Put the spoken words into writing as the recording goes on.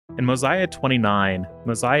In Mosiah 29,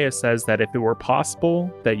 Mosiah says that if it were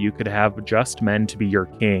possible that you could have just men to be your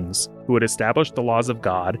kings, who would establish the laws of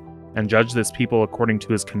God and judge this people according to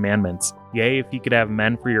his commandments, yea, if ye could have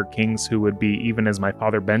men for your kings who would be even as my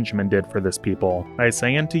father Benjamin did for this people, I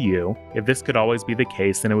say unto you, if this could always be the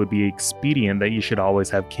case, then it would be expedient that you should always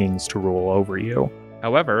have kings to rule over you.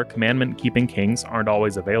 However, commandment-keeping kings aren't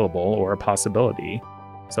always available or a possibility.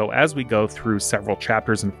 So as we go through several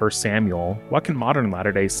chapters in 1 Samuel, what can modern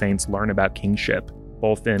Latter-day Saints learn about kingship,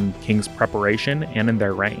 both in king's preparation and in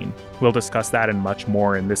their reign? We'll discuss that and much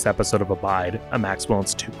more in this episode of Abide, a Maxwell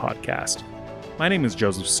Institute podcast. My name is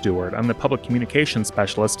Joseph Stewart. I'm the Public Communications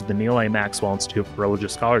Specialist at the Neal A. Maxwell Institute for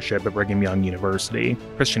Religious Scholarship at Brigham Young University.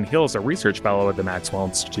 Christian Hill is a Research Fellow at the Maxwell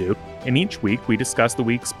Institute, and each week we discuss the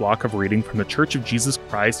week's block of reading from the Church of Jesus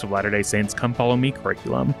Christ of Latter-day Saints Come Follow Me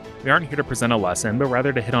curriculum. We aren't here to present a lesson, but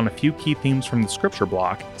rather to hit on a few key themes from the scripture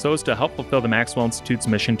block, so as to help fulfill the Maxwell Institute's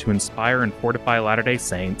mission to inspire and fortify Latter-day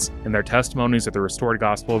Saints in their testimonies of the restored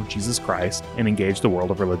gospel of Jesus Christ and engage the world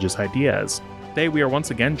of religious ideas. Today, we are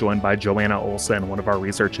once again joined by Joanna Olson, one of our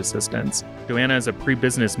research assistants. Joanna is a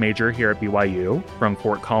pre-business major here at BYU from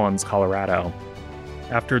Fort Collins, Colorado.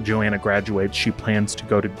 After Joanna graduates, she plans to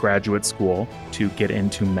go to graduate school to get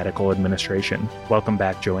into medical administration. Welcome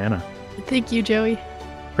back, Joanna. Thank you, Joey.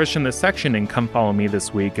 Christian, the section in Come Follow Me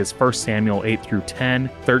this week is 1 Samuel 8 through 10,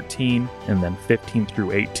 13, and then 15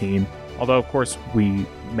 through 18. Although, of course, we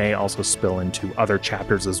may also spill into other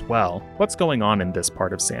chapters as well. What's going on in this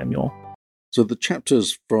part of Samuel? So the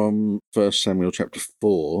chapters from 1 Samuel chapter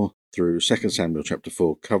 4 through 2 Samuel chapter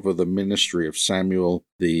 4 cover the ministry of Samuel,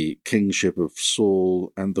 the kingship of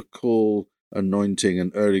Saul, and the call, anointing,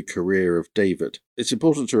 and early career of David. It's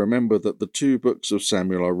important to remember that the two books of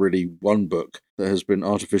Samuel are really one book that has been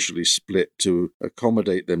artificially split to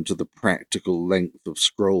accommodate them to the practical length of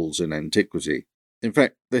scrolls in antiquity. In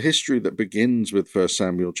fact, the history that begins with 1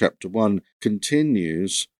 Samuel chapter 1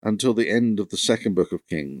 continues until the end of the second book of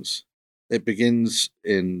Kings. It begins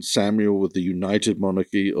in Samuel with the united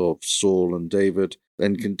monarchy of Saul and David,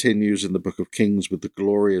 then continues in the book of Kings with the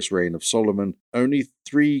glorious reign of Solomon. Only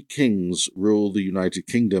 3 kings rule the United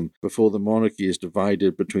Kingdom before the monarchy is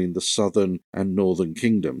divided between the southern and northern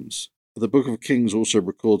kingdoms. The book of Kings also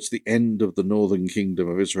records the end of the northern kingdom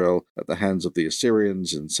of Israel at the hands of the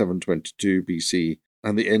Assyrians in 722 BC,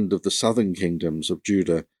 and the end of the southern kingdoms of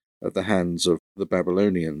Judah at the hands of the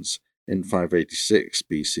Babylonians in 586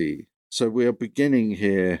 BC. So we are beginning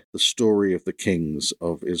here the story of the kings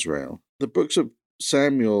of Israel. The books of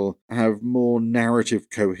Samuel have more narrative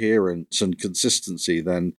coherence and consistency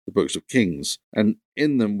than the books of Kings, and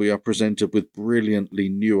in them we are presented with brilliantly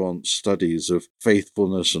nuanced studies of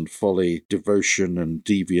faithfulness and folly, devotion and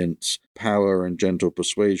deviance, power and gentle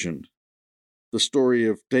persuasion. The story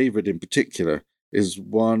of David in particular is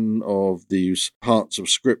one of these parts of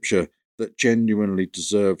Scripture that genuinely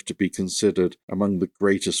deserve to be considered among the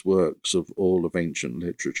greatest works of all of ancient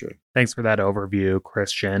literature. Thanks for that overview,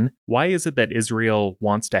 Christian. Why is it that Israel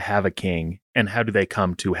wants to have a king, and how do they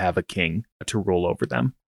come to have a king to rule over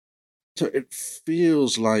them? So it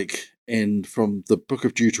feels like from the book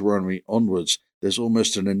of Deuteronomy onwards, there's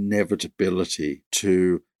almost an inevitability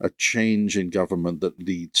to a change in government that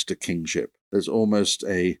leads to kingship. There's almost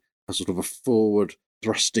a sort of a forward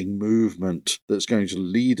thrusting movement that's going to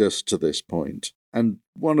lead us to this point. And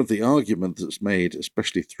one of the arguments that's made,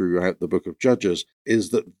 especially throughout the book of Judges, is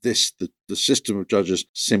that the system of Judges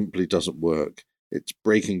simply doesn't work. It's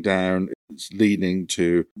breaking down, it's leading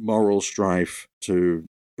to moral strife, to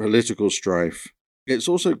political strife. It's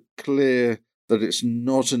also clear that it's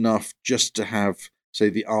not enough just to have, say,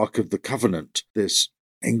 the Ark of the Covenant, this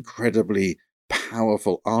incredibly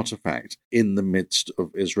powerful artifact in the midst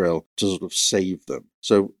of Israel to sort of save them.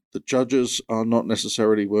 So the judges are not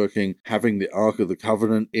necessarily working. Having the Ark of the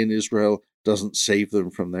Covenant in Israel doesn't save them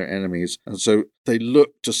from their enemies. And so they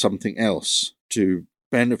look to something else to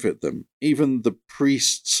benefit them. Even the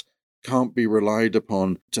priests can't be relied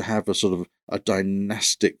upon to have a sort of a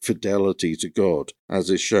dynastic fidelity to God, as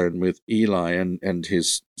is shown with Eli and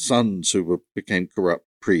his sons who became corrupt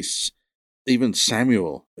priests. Even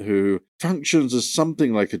Samuel, who functions as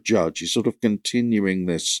something like a judge, he's sort of continuing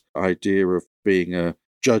this idea of being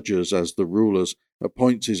judges as the rulers,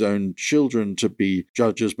 appoints his own children to be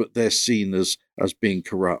judges, but they're seen as being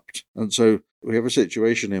corrupt. And so we have a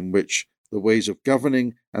situation in which the ways of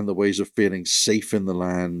governing and the ways of feeling safe in the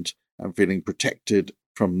land and feeling protected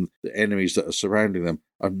from the enemies that are surrounding them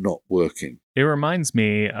are not working. It reminds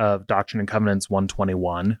me of Doctrine and Covenants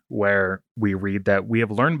 121, where we read that we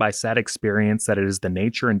have learned by sad experience that it is the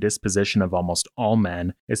nature and disposition of almost all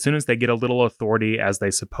men. As soon as they get a little authority as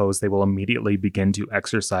they suppose, they will immediately begin to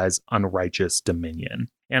exercise unrighteous dominion.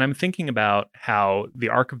 And I'm thinking about how the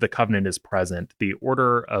Ark of the Covenant is present, the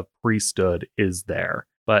order of priesthood is there.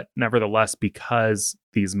 But nevertheless, because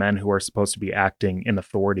these men who are supposed to be acting in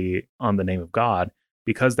authority on the name of God,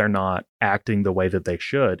 because they're not acting the way that they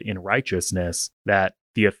should in righteousness, that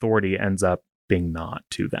the authority ends up being not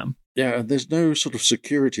to them. Yeah, and there's no sort of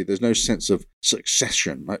security. There's no sense of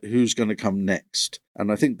succession, like who's going to come next.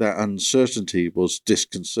 And I think that uncertainty was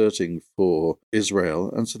disconcerting for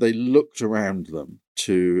Israel. And so they looked around them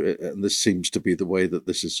to, and this seems to be the way that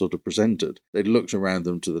this is sort of presented, they looked around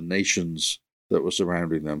them to the nations that were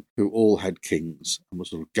surrounding them, who all had kings and were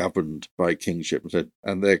sort of governed by kingship.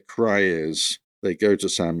 And their cry is, they go to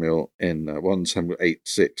Samuel in 1 Samuel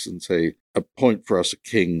 8:6 and say, appoint for us a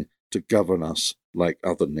king to govern us like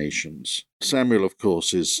other nations. Samuel, of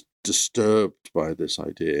course, is disturbed by this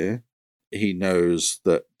idea. He knows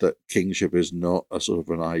that kingship is not a sort of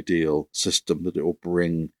an ideal system, that it will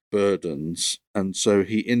bring burdens. And so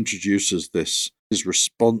he introduces this. His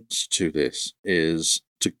response to this is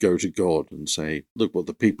to go to God and say, look what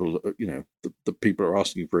the people, the people are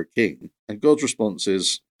asking for a king. And God's response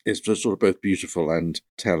is just sort of both beautiful and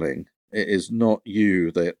telling. It is not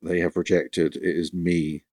you that they have rejected, it is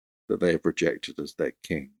me that they have rejected as their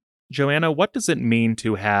king. Joanna, what does it mean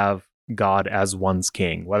to have God as one's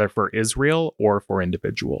king, whether for Israel or for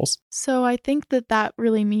individuals? So I think that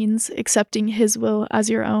really means accepting his will as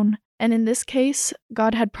your own. And in this case,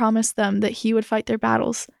 God had promised them that he would fight their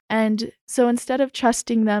battles. And so instead of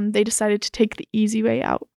trusting them, they decided to take the easy way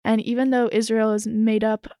out. And even though Israel is made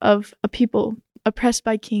up of a people oppressed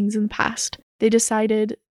by kings in the past, they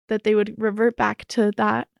decided that they would revert back to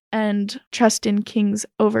that and trust in kings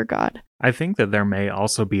over God. I think that there may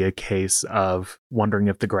also be a case of wondering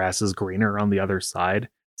if the grass is greener on the other side,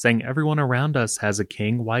 saying everyone around us has a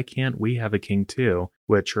king, why can't we have a king too?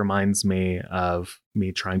 Which reminds me of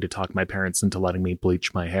me trying to talk my parents into letting me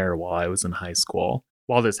bleach my hair while I was in high school.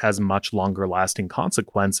 While this has much longer lasting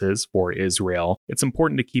consequences for Israel, it's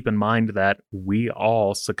important to keep in mind that we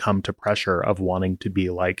all succumb to pressure of wanting to be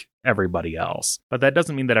like everybody else. But that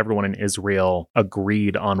doesn't mean that everyone in Israel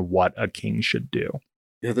agreed on what a king should do.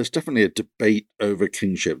 Yeah, there's definitely a debate over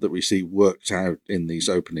kingship that we see worked out in these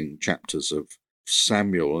opening chapters of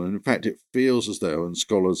Samuel. And in fact, it feels as though, and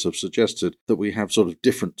scholars have suggested, that we have sort of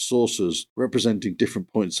different sources representing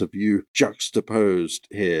different points of view juxtaposed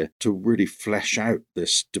here to really flesh out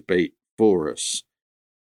this debate for us.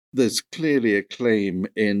 There's clearly a claim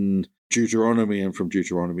in Deuteronomy and from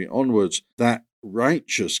Deuteronomy onwards that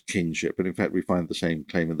righteous kingship, and in fact we find the same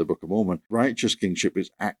claim in the Book of Mormon, righteous kingship is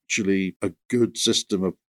actually a good system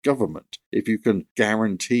of government if you can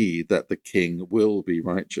guarantee that the king will be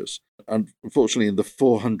righteous. Unfortunately, in the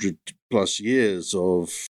 400 plus years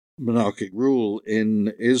of monarchic rule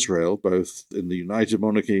in Israel, both in the United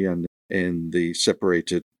Monarchy and in the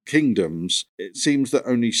separated kingdoms, it seems that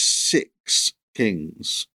only 6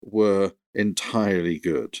 kings were entirely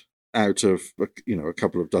good out of a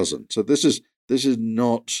couple of dozen. So this is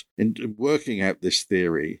not, in working out this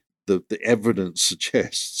theory, the evidence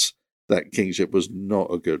suggests that kingship was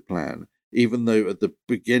not a good plan. Even though at the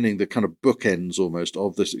beginning, the kind of bookends almost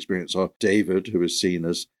of this experience are David, who is seen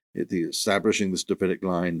as the establishing this Davidic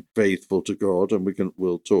line, faithful to God, and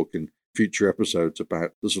we'll talk in future episodes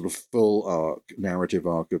about the sort of full narrative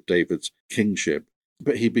arc of David's kingship.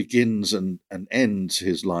 But he begins and ends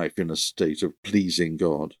his life in a state of pleasing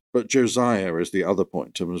God. But Josiah is the other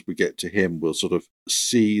point, and as we get to him, we'll sort of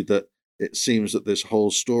see that it seems that this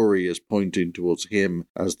whole story is pointing towards him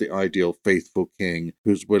as the ideal faithful king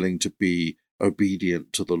who's willing to be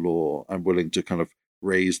obedient to the law and willing to kind of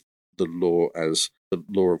raise the law as the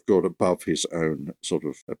law of God above his own sort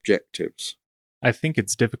of objectives. I think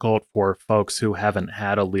it's difficult for folks who haven't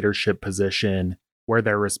had a leadership position where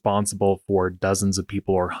they're responsible for dozens of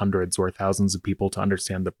people or hundreds or thousands of people to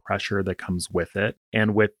understand the pressure that comes with it.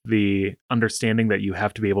 And with the understanding that you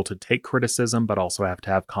have to be able to take criticism, but also have to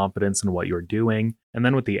have confidence in what you're doing. And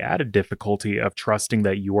then with the added difficulty of trusting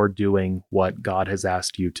that you're doing what God has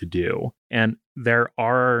asked you to do. And there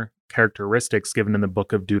are characteristics given in the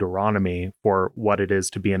book of Deuteronomy for what it is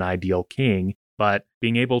to be an ideal king. But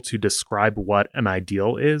being able to describe what an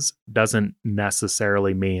ideal is doesn't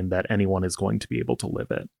necessarily mean that anyone is going to be able to live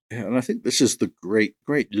it. Yeah, and I think this is the great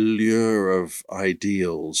lure of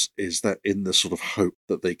ideals, is that in the sort of hope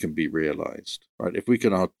that they can be realized, right? If we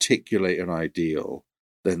can articulate an ideal,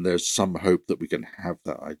 then there's some hope that we can have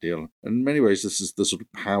that ideal. And in many ways, this is the sort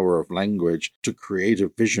of power of language to create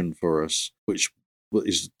a vision for us, which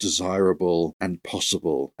is desirable and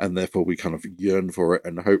possible, and therefore we kind of yearn for it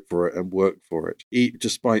and hope for it and work for it,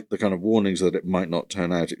 despite the kind of warnings that it might not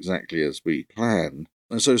turn out exactly as we plan.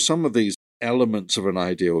 And so some of these elements of an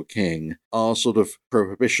ideal king are sort of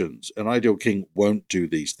prohibitions. An ideal king won't do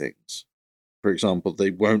these things. For example,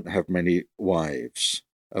 they won't have many wives.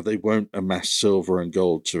 They won't amass silver and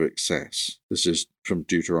gold to excess. This is from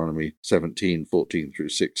Deuteronomy 17, 14 through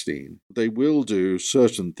 16. They will do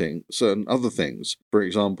certain other things. For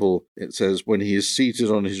example, it says, when he is seated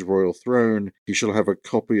on his royal throne, he shall have a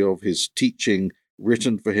copy of his teaching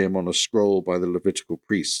written for him on a scroll by the Levitical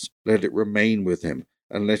priests. Let it remain with him,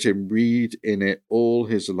 and let him read in it all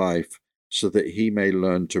his life, so that he may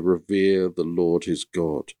learn to revere the Lord his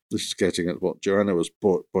God. This is getting at what Joanna was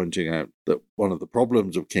pointing out, that one of the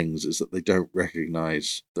problems of kings is that they don't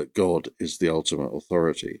recognize that God is the ultimate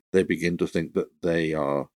authority. They begin to think that they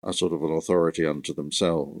are a sort of an authority unto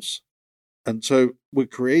themselves. And so we're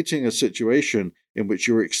creating a situation in which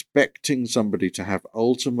you're expecting somebody to have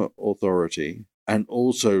ultimate authority and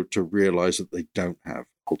also to realize that they don't have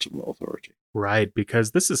ultimate authority. Right,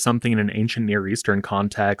 because this is something in an ancient Near Eastern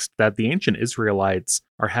context that the ancient Israelites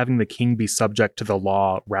are having the king be subject to the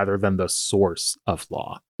law rather than the source of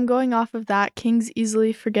law. Going off of that, kings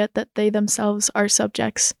easily forget that they themselves are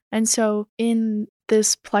subjects. And so in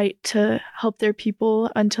this plight to help their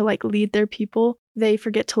people and to lead their people, they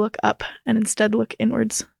forget to look up and instead look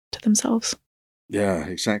inwards to themselves. Yeah,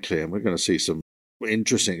 exactly. And we're going to see some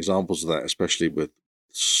interesting examples of that, especially with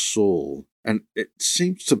Saul. And it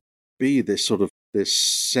seems to be this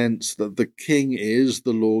sense that the king is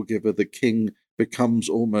the lawgiver. The king becomes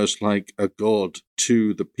almost like a god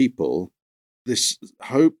to the people. This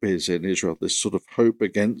hope is in Israel, this sort of hope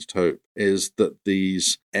against hope, is that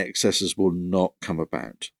these excesses will not come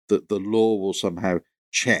about, that the law will somehow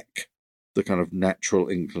check the kind of natural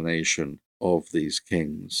inclination of these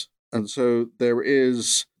kings. And so there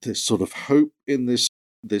is this sort of hope in this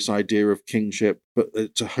idea of kingship, but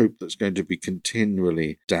it's a hope that's going to be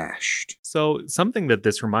continually dashed. So something that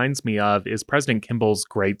this reminds me of is President Kimball's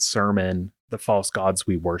great sermon, The False Gods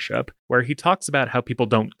We Worship, where he talks about how people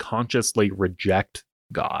don't consciously reject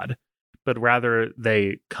God, but rather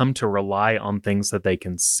they come to rely on things that they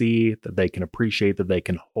can see, that they can appreciate, that they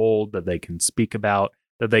can hold, that they can speak about,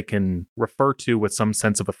 that they can refer to with some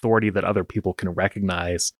sense of authority that other people can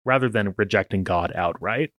recognize, rather than rejecting God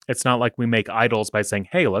outright. It's not like we make idols by saying,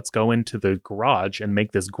 hey, let's go into the garage and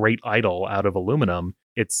make this great idol out of aluminum.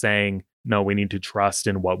 It's saying, no, we need to trust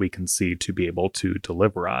in what we can see to be able to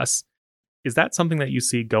deliver us. Is that something that you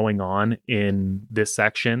see going on in this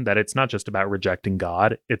section, that it's not just about rejecting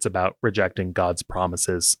God, it's about rejecting God's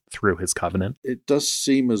promises through his covenant? It does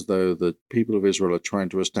seem as though the people of Israel are trying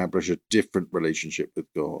to establish a different relationship with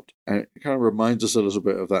God. And it kind of reminds us a little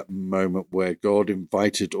bit of that moment where God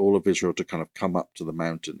invited all of Israel to kind of come up to the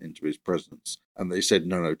mountain into his presence. And they said,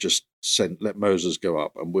 no, just let Moses go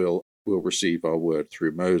up and we'll receive our word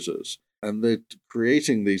through Moses. And they're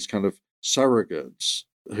creating these kind of surrogates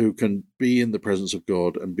who can be in the presence of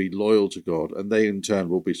God and be loyal to God, and they in turn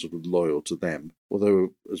will be sort of loyal to them. Although,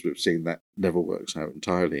 as we've seen, that never works out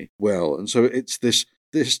entirely well. And so it's this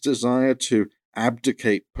desire to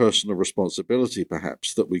abdicate personal responsibility,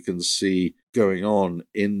 perhaps, that we can see going on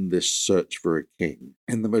in this search for a king.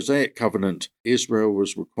 In the Mosaic covenant, Israel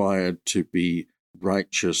was required to be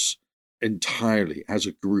righteous entirely as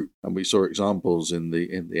a group, and we saw examples in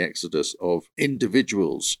the Exodus of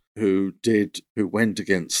individuals who went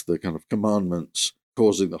against the kind of commandments,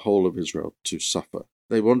 causing the whole of Israel to suffer.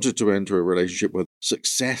 They wanted to enter a relationship where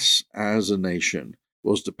success as a nation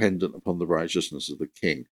was dependent upon the righteousness of the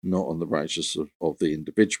king, not on the righteousness of the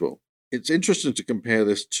individual. It's interesting to compare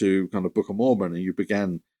this to kind of Book of Mormon, and you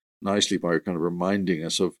began nicely by kind of reminding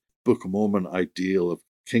us of Book of Mormon ideal of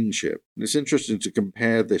kingship. And it's interesting to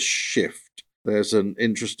compare this shift. There's an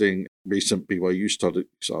interesting recent BYU Studies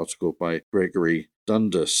article by Gregory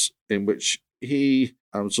Dundas in which he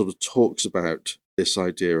sort of talks about this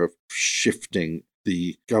idea of shifting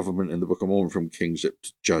the government in the Book of Mormon from kingship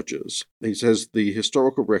to judges. He says the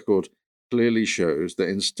historical record clearly shows that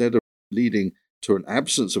instead of leading to an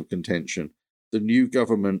absence of contention, the new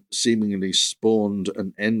government seemingly spawned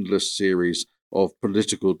an endless series of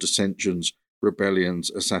political dissensions,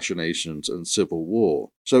 rebellions, assassinations, and civil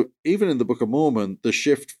war. So even in the Book of Mormon, the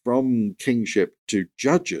shift from kingship to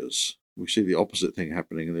judges, we see the opposite thing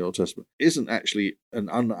happening in the Old Testament, isn't actually an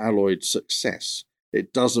unalloyed success.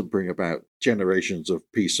 It doesn't bring about generations of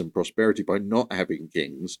peace and prosperity by not having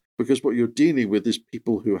kings, because what you're dealing with is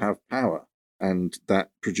people who have power. and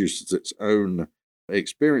that produces its own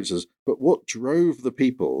experiences. But what drove the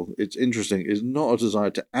people, it's interesting, is not a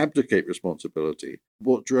desire to abdicate responsibility.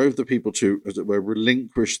 What drove the people to, as it were,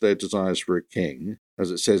 relinquish their desires for a king, as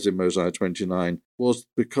it says in Mosiah 29, was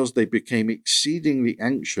because they became exceedingly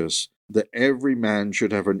anxious that every man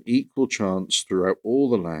should have an equal chance throughout all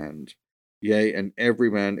the land. Yea, and every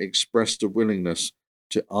man expressed a willingness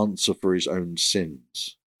to answer for his own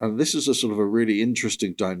sins. And this is a sort of a really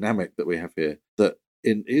interesting dynamic that we have here, that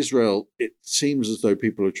in Israel, it seems as though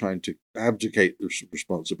people are trying to abdicate the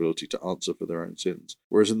responsibility to answer for their own sins.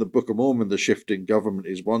 Whereas in the Book of Mormon, the shift in government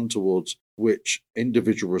is one towards which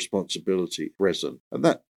individual responsibility is present. And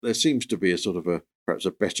that there seems to be a sort of perhaps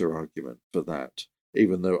a better argument for that,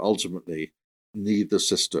 even though ultimately neither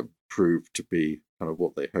system proved to be kind of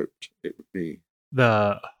what they hoped it would be.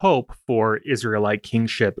 The hope for Israelite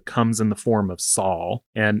kingship comes in the form of Saul,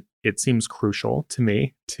 and it seems crucial to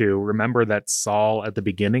me to remember that Saul at the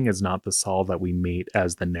beginning is not the Saul that we meet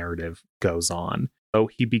as the narrative goes on. So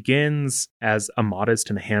he begins as a modest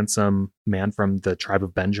and handsome man from the tribe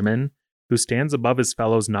of Benjamin, who stands above his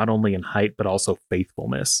fellows not only in height but also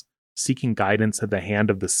faithfulness, seeking guidance at the hand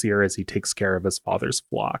of the seer as he takes care of his father's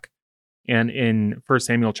flock. And in 1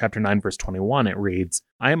 Samuel chapter 9, verse 21, it reads,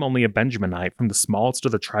 I am only a Benjaminite from the smallest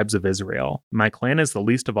of the tribes of Israel. My clan is the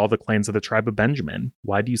least of all the clans of the tribe of Benjamin.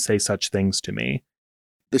 Why do you say such things to me?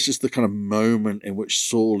 This is the kind of moment in which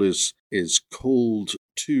Saul is called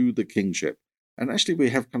to the kingship. And actually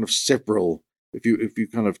we have kind of several, if you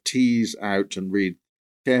kind of tease out and read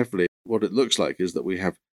carefully, what it looks like is that we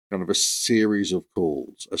have kind of a series of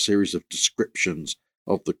calls, a series of descriptions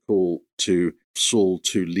of the call to Saul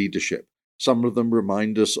to leadership. Some of them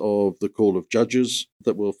remind us of the call of Judges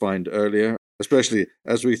that we'll find earlier, especially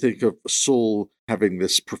as we think of Saul having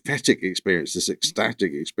this prophetic experience, this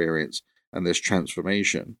ecstatic experience, and this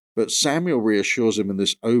transformation. But Samuel reassures him in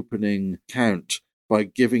this opening account by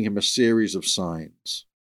giving him a series of signs,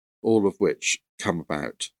 all of which come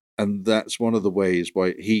about. And that's one of the ways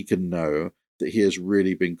why he can know that he has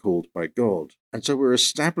really been called by God. And so we're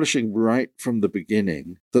establishing right from the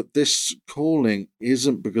beginning that this calling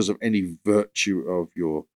isn't because of any virtue of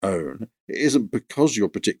your own. It isn't because you're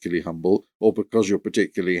particularly humble or because you're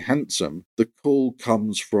particularly handsome. The call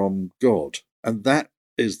comes from God. And that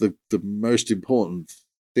is the most important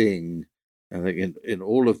thing, I think, in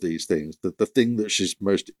all of these things, that the thing that is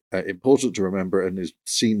most important to remember and is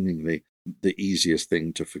seemingly the easiest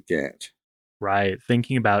thing to forget. Right.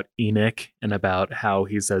 Thinking about Enoch and about how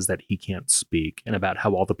he says that he can't speak and about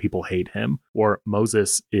how all the people hate him, or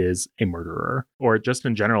Moses is a murderer, or just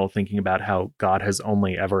in general thinking about how God has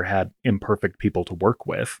only ever had imperfect people to work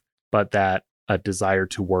with, but that a desire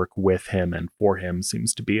to work with him and for him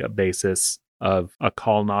seems to be a basis of a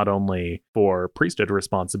call not only for priesthood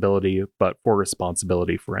responsibility, but for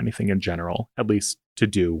responsibility for anything in general, at least to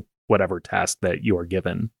do whatever task that you are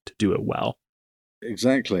given to do it well.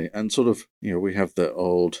 Exactly. And sort of, we have the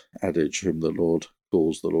old adage, whom the Lord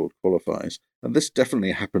calls, the Lord qualifies. And this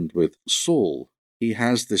definitely happened with Saul. He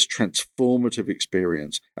has this transformative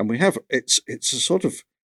experience. And we have, it's a sort of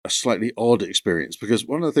a slightly odd experience, because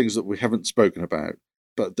one of the things that we haven't spoken about,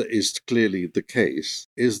 but that is clearly the case,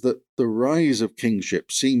 is that the rise of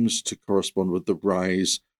kingship seems to correspond with the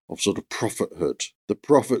rise of sort of prophethood. The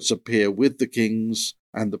prophets appear with the kings,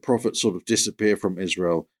 and the prophets sort of disappear from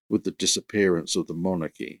Israel with the disappearance of the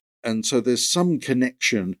monarchy. And so there's some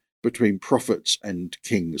connection between prophets and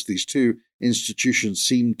kings. These two institutions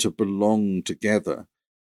seem to belong together,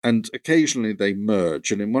 and occasionally they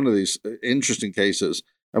merge. And in one of these interesting cases,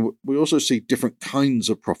 and we also see different kinds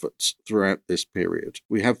of prophets throughout this period.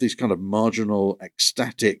 We have these kind of marginal,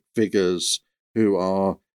 ecstatic figures who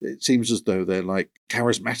are, it seems as though they're like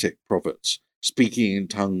charismatic prophets, speaking in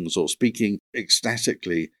tongues or speaking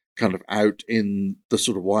ecstatically kind of out in the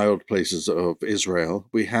sort of wild places of Israel.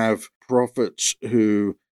 We have prophets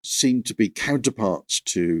who seem to be counterparts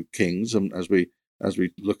to kings, and as we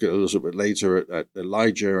look at a little bit later at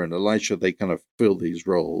Elijah and Elisha, they kind of fill these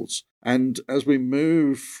roles. And as we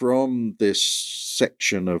move from this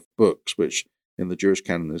section of books, which in the Jewish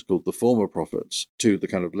canon is called the former prophets, to the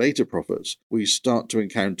kind of later prophets, we start to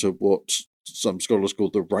encounter what some scholars call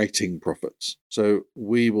the writing prophets. So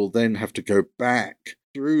we will then have to go back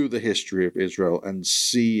through the history of Israel and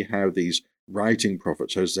see how these writing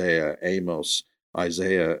prophets, Hosea, Amos,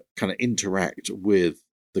 Isaiah, kind of interact with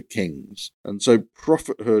the kings. And so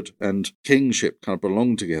prophethood and kingship kind of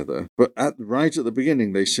belong together, but right at the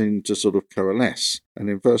beginning they seem to sort of coalesce. And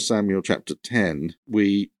in 1 Samuel chapter 10,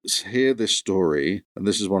 we hear this story, and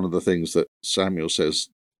this is one of the things that Samuel says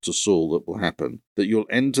to Saul that will happen, that you'll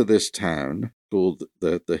enter this town called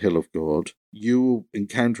the Hill of God. You will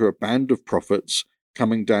encounter a band of prophets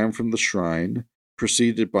coming down from the shrine,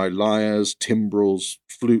 preceded by lyres, timbrels,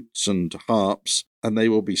 flutes, and harps, and they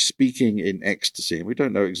will be speaking in ecstasy. And we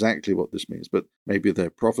don't know exactly what this means, but maybe they're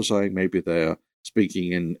prophesying, maybe they're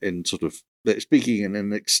speaking they're speaking in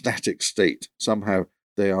an ecstatic state. Somehow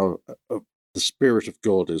they are, the Spirit of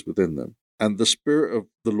God is within them. And the Spirit of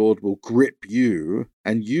the Lord will grip you,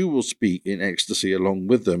 and you will speak in ecstasy along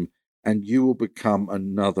with them, and you will become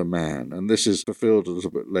another man. And this is fulfilled a little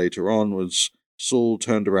bit later on, as Saul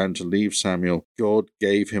turned around to leave Samuel. God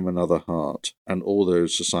gave him another heart, and all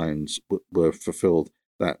those signs were fulfilled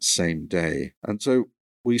that same day. And so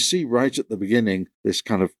we see right at the beginning this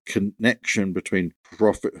kind of connection between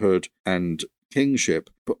prophethood and kingship,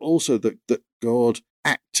 but also that God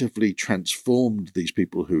actively transformed these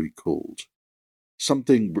people who he called.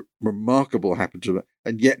 Something remarkable happened to them,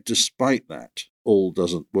 and yet despite that, all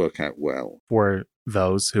doesn't work out well. For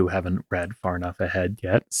those who haven't read far enough ahead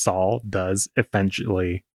yet, Saul does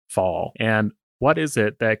eventually fall. And what is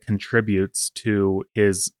it that contributes to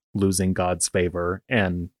his losing God's favor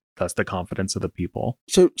and thus the confidence of the people?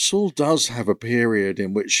 So Saul does have a period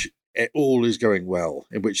in which all is going well,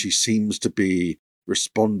 in which he seems to be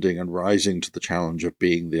responding and rising to the challenge of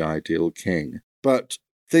being the ideal king. But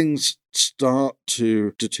things start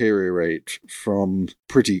to deteriorate from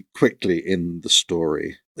pretty quickly in the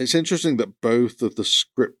story. It's interesting that both of the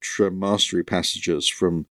scripture mastery passages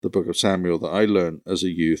from the book of Samuel that I learned as a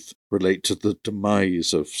youth relate to the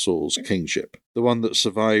demise of Saul's kingship. The one that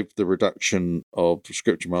survived the reduction of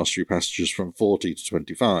scripture mastery passages from 40 to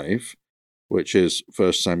 25, which is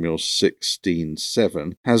 1 Samuel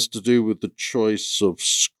 16:7, has to do with the choice of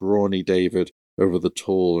scrawny David over the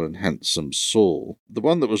tall and handsome Saul. The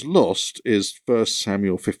one that was lost is 1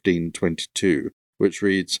 Samuel 15:22, which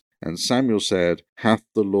reads, "And Samuel said, Hath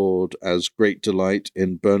the Lord as great delight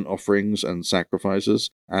in burnt offerings and sacrifices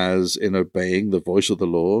as in obeying the voice of the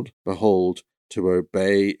Lord? Behold, to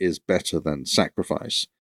obey is better than sacrifice,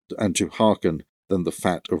 and to hearken than the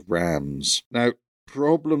fat of rams." Now,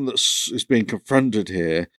 problem that is being confronted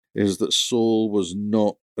here is that Saul was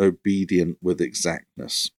not obedient with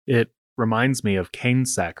exactness. It reminds me of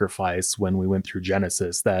Cain's sacrifice when we went through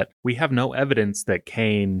Genesis, that we have no evidence that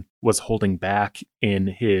Cain was holding back in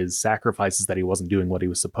his sacrifices, that he wasn't doing what he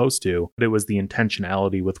was supposed to, but it was the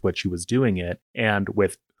intentionality with which he was doing it and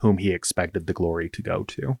with whom he expected the glory to go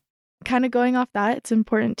to. Kind of going off that, it's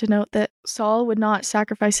important to note that Saul would not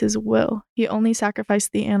sacrifice his will. He only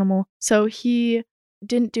sacrificed the animal. So he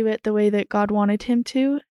didn't do it the way that God wanted him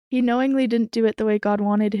to. He knowingly didn't do it the way God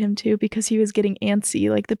wanted him to because he was getting antsy,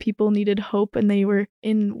 like the people needed hope and they were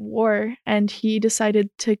in war, and he decided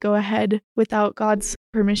to go ahead without God's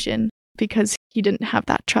permission because he didn't have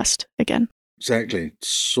that trust again. Exactly.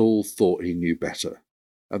 Saul thought he knew better.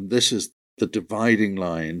 And this is the dividing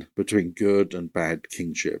line between good and bad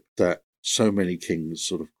kingship that so many kings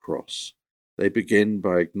sort of cross. They begin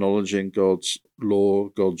by acknowledging God's law,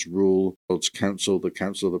 God's rule, God's counsel, the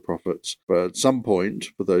counsel of the prophets. But at some point,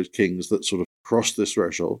 for those kings that sort of cross this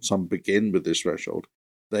threshold, some begin with this threshold,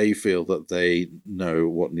 they feel that they know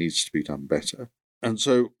what needs to be done better. And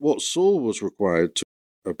so what Saul was required to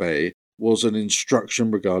obey was an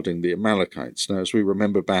instruction regarding the Amalekites. Now, as we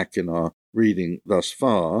remember back in our reading thus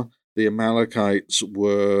far, the Amalekites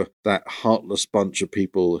were that heartless bunch of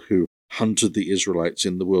people who hunted the Israelites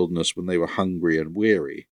in the wilderness when they were hungry and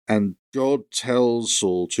weary. And God tells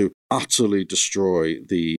Saul to utterly destroy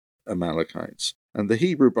the Amalekites. And the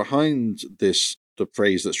Hebrew behind this, the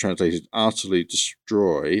phrase that's translated utterly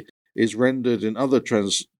destroy, is rendered in other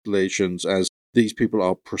translations as these people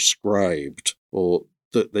are proscribed, or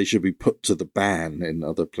that they should be put to the ban in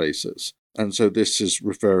other places. And so this is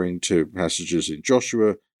referring to passages in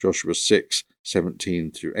Joshua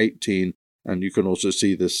 6:17 through 18, and you can also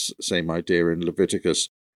see this same idea in Leviticus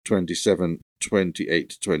 27:28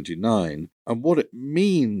 to 29. And what it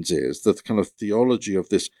means is that the kind of theology of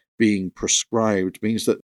this being prescribed means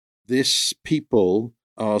that this people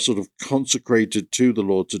are sort of consecrated to the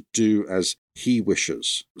Lord to do as he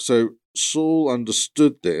wishes. So Saul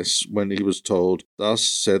understood this when he was told, "Thus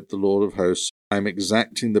said the Lord of hosts, I am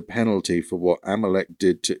exacting the penalty for what Amalek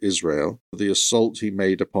did to Israel, for the assault he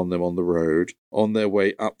made upon them on the road, on their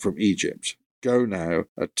way up from Egypt. Go now,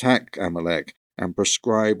 attack Amalek, and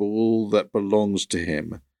prescribe all that belongs to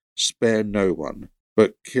him. Spare no one,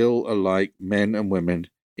 but kill alike men and women,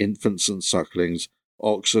 infants and sucklings,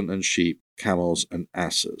 oxen and sheep, camels and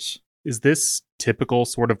asses." Is this typical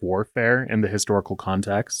sort of warfare in the historical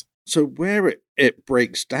context? So where it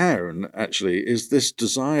breaks down, actually, is this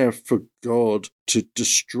desire for God to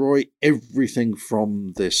destroy everything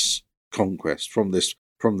from this conquest, from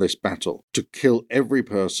this battle, to kill every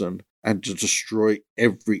person and to destroy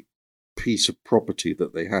every piece of property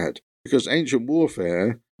that they had. Because ancient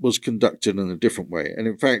warfare was conducted in a different way. And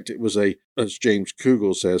in fact, it was as James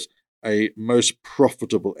Kugel says, a most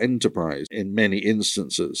profitable enterprise in many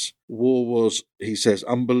instances. War was, he says,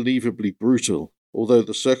 unbelievably brutal. Although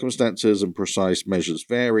the circumstances and precise measures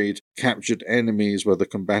varied, captured enemies, whether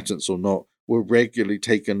combatants or not, were regularly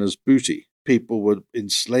taken as booty. People were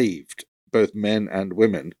enslaved, both men and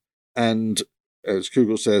women. And, as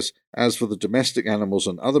Kugel says, as for the domestic animals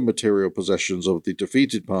and other material possessions of the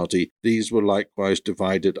defeated party, these were likewise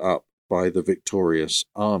divided up by the victorious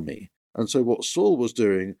army. And so what Saul was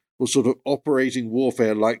doing was sort of operating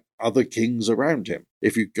warfare like other kings around him.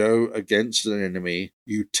 If you go against an enemy,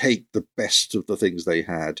 you take the best of the things they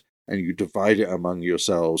had and you divide it among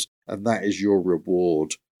yourselves, and that is your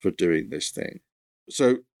reward for doing this thing.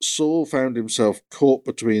 So Saul found himself caught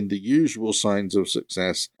between the usual signs of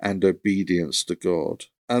success and obedience to God.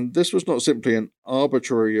 And this was not simply an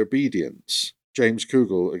arbitrary obedience. James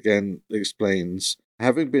Kugel again explains,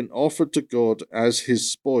 having been offered to God as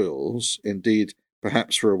his spoils, indeed,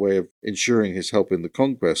 perhaps for a way of ensuring his help in the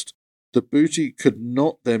conquest, the booty could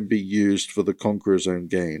not then be used for the conqueror's own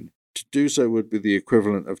gain. To do so would be the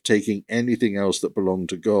equivalent of taking anything else that belonged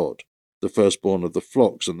to God, the firstborn of the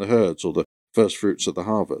flocks and the herds, or the first fruits of the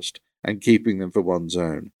harvest, and keeping them for one's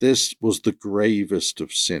own. This was the gravest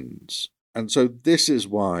of sins. And so this is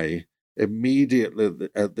why, immediately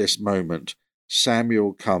at this moment,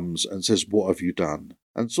 Samuel comes and says, "What have you done?"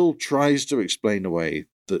 And Saul tries to explain away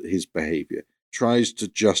his behavior, tries to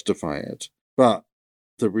justify it. But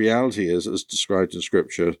the reality is, as described in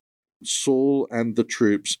Scripture, Saul and the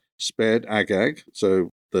troops spared Agag, so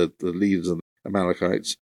the leaders of the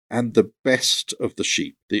Amalekites, and the best of the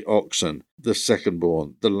sheep, the oxen, the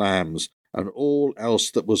secondborn, the lambs, and all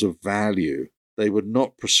else that was of value. They would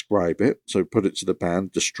not prescribe it, so put it to the pan,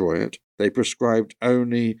 destroy it. They prescribed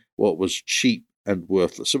only what was cheap and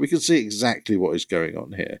worthless. So we can see exactly what is going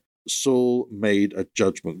on here. Saul made a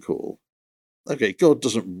judgment call. Okay, God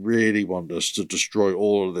doesn't really want us to destroy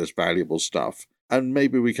all of this valuable stuff, and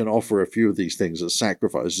maybe we can offer a few of these things as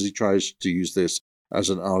sacrifices. He tries to use this as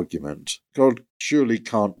an argument. God surely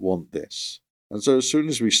can't want this. And so as soon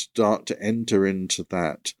as we start to enter into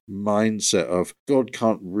that mindset of God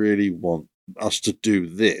can't really want us to do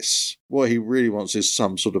this, what he really wants is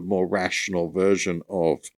some sort of more rational version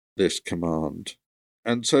of this command.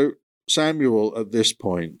 And so Samuel, at this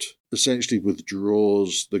point, essentially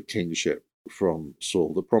withdraws the kingship from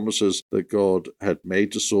Saul. The promises that God had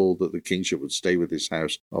made to Saul that the kingship would stay with his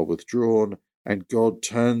house are withdrawn, and God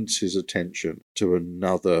turns his attention to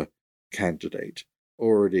another candidate.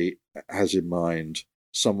 Already has in mind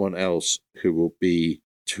someone else who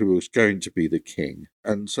is going to be the king.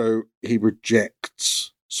 And so he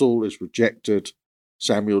rejects. Saul is rejected.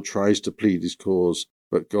 Samuel tries to plead his cause,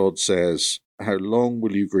 but God says, "How long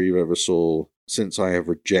will you grieve over Saul, since I have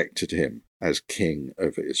rejected him as king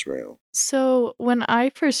over Israel?" So when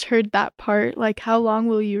I first heard that part, like, how long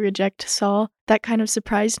will you reject Saul, that kind of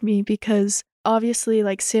surprised me because obviously,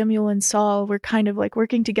 like, Samuel and Saul were kind of like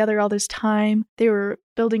working together all this time. They were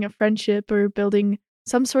building a friendship or building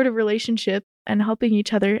some sort of relationship and helping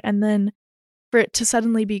each other. And then for it to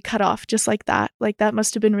suddenly be cut off just like that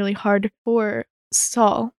must have been really hard for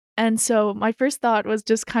Saul. And so my first thought was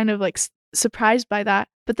just kind of like surprised by that.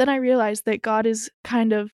 But then I realized that God is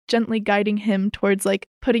kind of gently guiding him towards like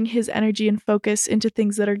putting his energy and focus into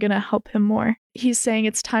things that are going to help him more. He's saying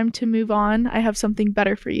it's time to move on. I have something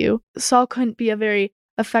better for you. Saul couldn't be a very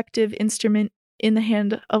effective instrument in the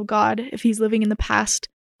hand of God if he's living in the past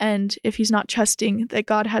and if he's not trusting that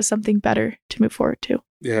God has something better to move forward to.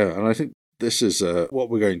 Yeah, and I think this is what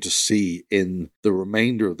we're going to see in the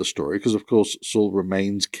remainder of the story, because of course Saul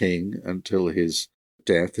remains king until his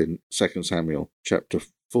death in 2 Samuel chapter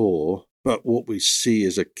 4. But what we see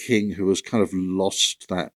is a king who has kind of lost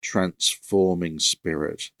that transforming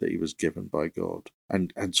spirit that he was given by God,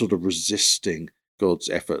 and sort of resisting God's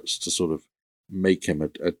efforts to sort of make him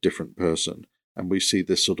a different person. And we see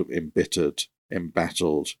this sort of embittered,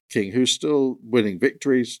 embattled king who's still winning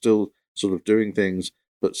victories, still sort of doing things,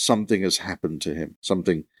 but something has happened to him.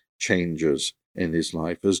 Something changes in his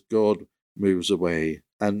life as God moves away.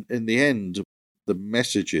 And in the end, the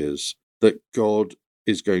message is that God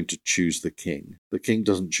is going to choose the king. The king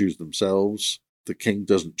doesn't choose themselves. the king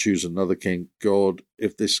doesn't choose another king. God,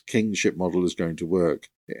 if this kingship model is going to work,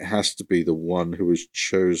 it has to be the one who is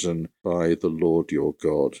chosen by the Lord your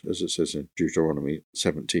God, as it says in Deuteronomy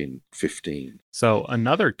 17:15. So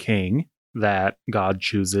another king that God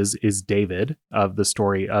chooses is David, of the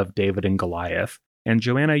story of David and Goliath. And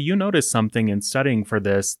Joanna, you noticed something in studying for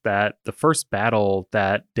this, that the first battle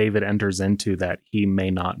that David enters into that he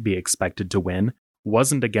may not be expected to win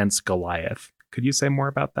wasn't against Goliath. Could you say more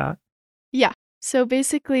about that? Yeah. So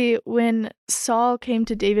basically, when Saul came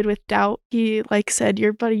to David with doubt, he said,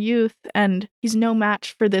 "You're but a youth, and he's no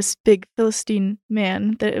match for this big Philistine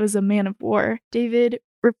man," that it was a man of war. David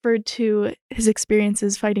referred to his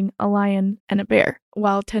experiences fighting a lion and a bear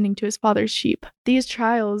while tending to his father's sheep. These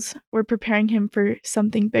trials were preparing him for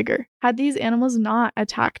something bigger. Had these animals not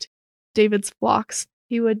attacked David's flocks,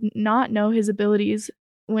 he would not know his abilities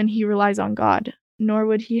when he relies on God, nor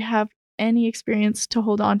would he have any experience to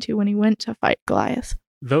hold on to when he went to fight Goliath.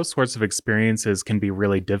 Those sorts of experiences can be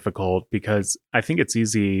really difficult because I think it's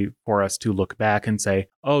easy for us to look back and say,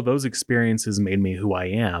 oh, those experiences made me who I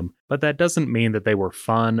am. But that doesn't mean that they were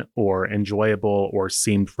fun or enjoyable or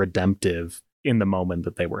seemed redemptive in the moment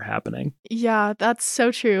that they were happening. Yeah, that's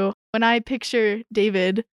so true. When I picture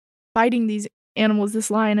David fighting these animals,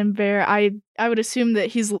 this lion and bear, I would assume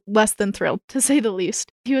that he's less than thrilled, to say the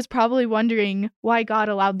least. He was probably wondering why God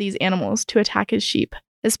allowed these animals to attack his sheep,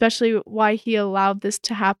 especially why he allowed this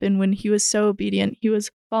to happen when he was so obedient. He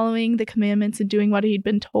was following the commandments and doing what he'd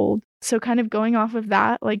been told. So kind of going off of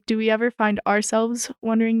that, do we ever find ourselves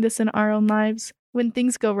wondering this in our own lives? When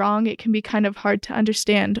things go wrong, it can be kind of hard to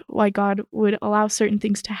understand why God would allow certain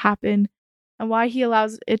things to happen and why he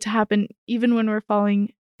allows it to happen even when we're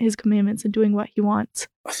following his commandments and doing what he wants.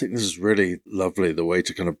 I think this is really lovely, the way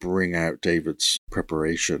to kind of bring out David's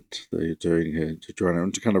preparation that you're doing here, to try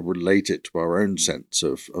and to kind of relate it to our own sense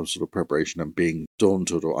of sort of preparation and being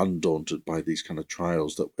daunted or undaunted by these kind of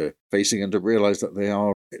trials that we're facing, and to realize that they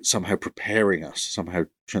are somehow preparing us, somehow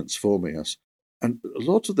transforming us. And a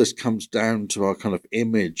lot of this comes down to our kind of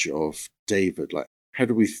image of David. How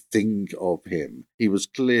do we think of him? He was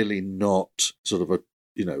clearly not sort of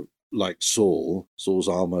like Saul's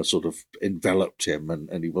armor sort of enveloped him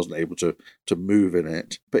and he wasn't able to move in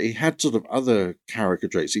it. But he had sort of other character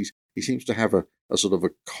traits. He seems to have a sort of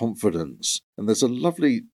a confidence. And there's a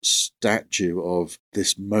lovely statue of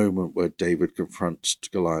this moment where David confronts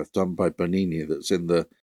Goliath, done by Bernini, that's in the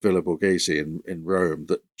Villa Borghese in Rome,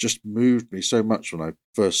 that just moved me so much when I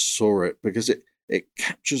first saw it, because it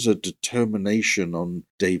captures a determination on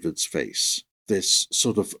David's face, this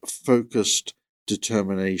sort of focused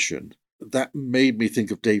determination that made me think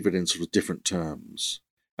of David in sort of different terms.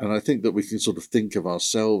 And I think that we can sort of think of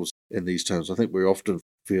ourselves in these terms. I think we often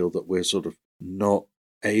feel that we're sort of not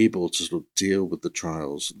able to sort of deal with the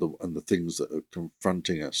trials and the things that are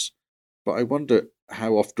confronting us. But I wonder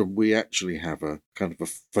how often we actually have a kind of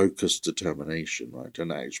a focused determination, right?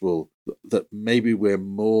 An actual, that maybe we're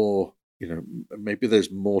more, maybe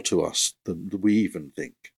there's more to us than we even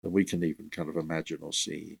think, than we can even kind of imagine or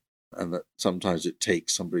see. And that sometimes it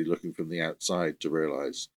takes somebody looking from the outside to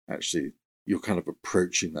realize, actually, you're kind of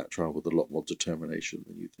approaching that trial with a lot more determination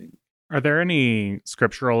than you think. Are there any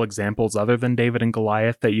scriptural examples other than David and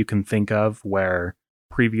Goliath that you can think of where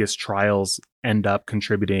previous trials end up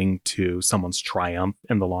contributing to someone's triumph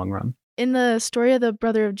in the long run? In the story of the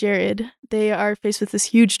brother of Jared, they are faced with this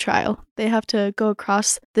huge trial. They have to go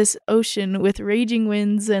across this ocean with raging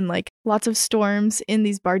winds and lots of storms in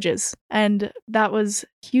these barges. And that was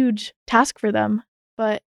a huge task for them.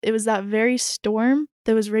 But it was that very storm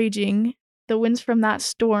that was raging. The winds from that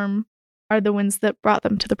storm are the winds that brought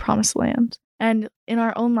them to the promised land. And in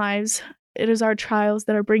our own lives, it is our trials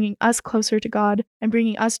that are bringing us closer to God and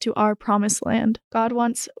bringing us to our promised land. God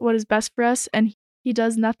wants what is best for us, and he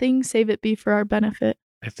does nothing save it be for our benefit.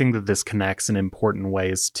 I think that this connects in important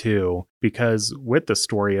ways too, because with the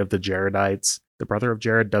story of the Jaredites, the brother of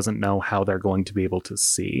Jared doesn't know how they're going to be able to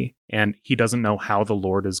see, and he doesn't know how the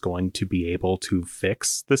Lord is going to be able to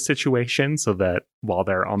fix the situation so that while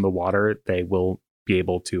they're on the water, they will be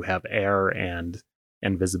able to have air and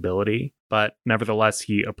visibility. But nevertheless,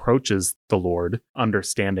 he approaches the Lord,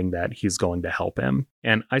 understanding that he's going to help him.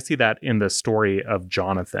 And I see that in the story of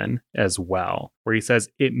Jonathan as well, where he says,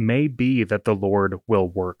 it may be that the Lord will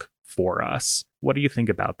work for us. What do you think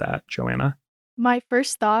about that, Joanna? My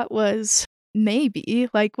first thought was, maybe.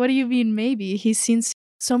 What do you mean maybe? He's seen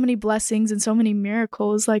so many blessings and so many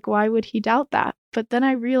miracles. Why would he doubt that? But then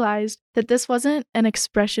I realized that this wasn't an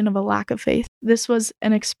expression of a lack of faith. This was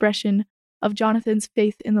an expression of Jonathan's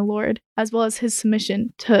faith in the Lord, as well as his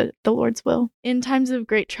submission to the Lord's will. In times of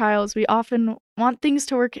great trials, we often want things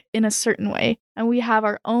to work in a certain way, and we have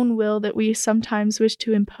our own will that we sometimes wish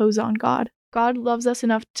to impose on God. God loves us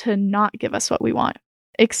enough to not give us what we want.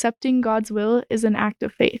 Accepting God's will is an act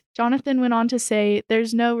of faith. Jonathan went on to say,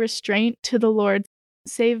 "There's no restraint to the Lord,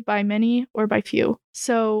 save by many or by few."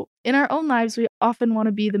 So in our own lives, we often want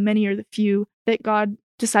to be the many or the few that God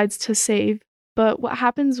decides to save. But what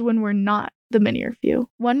happens when we're not the many or few?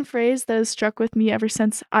 One phrase that has stuck with me ever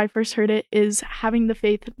since I first heard it is having the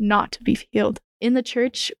faith not to be healed. In the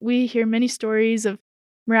church, we hear many stories of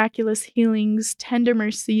miraculous healings, tender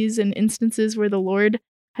mercies, and instances where the Lord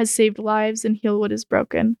has saved lives and healed what is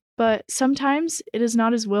broken. But sometimes it is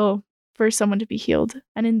not his will for someone to be healed.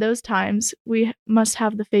 And in those times, we must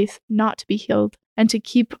have the faith not to be healed and to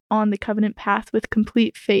keep on the covenant path with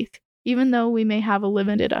complete faith, even though we may have a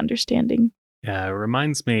limited understanding. Yeah, it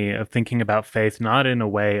reminds me of thinking about faith not in a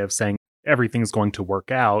way of saying everything's going to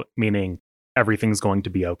work out, meaning everything's going to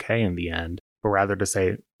be okay in the end, but rather to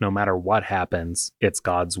say no matter what happens, it's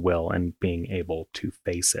God's will and being able to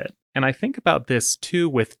face it. And I think about this too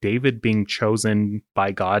with David being chosen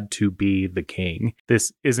by God to be the king.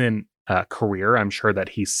 This isn't a career I'm sure that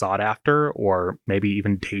he sought after or maybe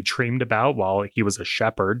even daydreamed about while he was a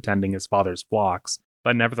shepherd tending his father's flocks.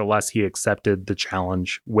 But nevertheless, he accepted the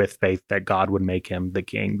challenge with faith that God would make him the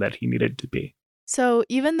king that he needed to be. So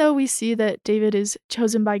even though we see that David is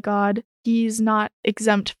chosen by God, he's not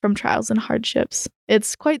exempt from trials and hardships.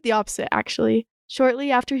 It's quite the opposite, actually. Shortly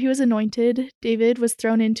after he was anointed, David was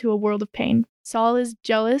thrown into a world of pain. Saul is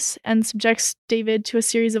jealous and subjects David to a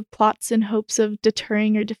series of plots in hopes of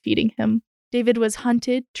deterring or defeating him. David was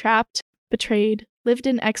hunted, trapped, betrayed, lived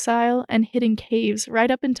in exile, and hid in caves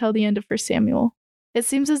right up until the end of 1 Samuel. It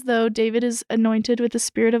seems as though David is anointed with the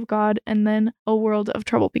Spirit of God, and then a world of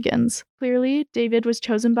trouble begins. Clearly, David was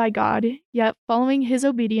chosen by God, yet following his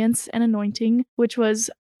obedience and anointing, which was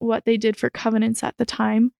what they did for covenants at the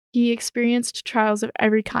time, he experienced trials of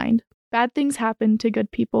every kind. Bad things happen to good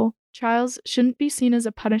people. Trials shouldn't be seen as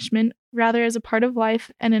a punishment, rather as a part of life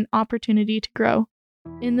and an opportunity to grow.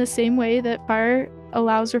 In the same way that fire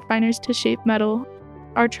allows refiners to shape metal,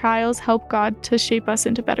 our trials help God to shape us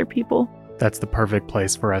into better people. That's the perfect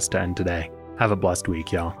place for us to end today. Have a blessed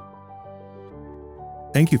week, y'all.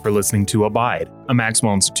 Thank you for listening to Abide, a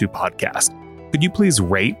Maxwell Institute podcast. Could you please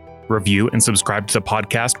rate, review, and subscribe to the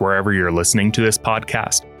podcast wherever you're listening to this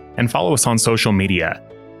podcast? And follow us on social media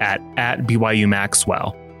at BYU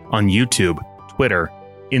Maxwell on YouTube, Twitter,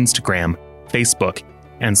 Instagram, Facebook,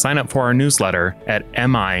 and sign up for our newsletter at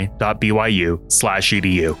mi.byu/edu.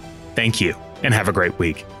 Thank you, and have a great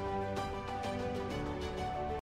week.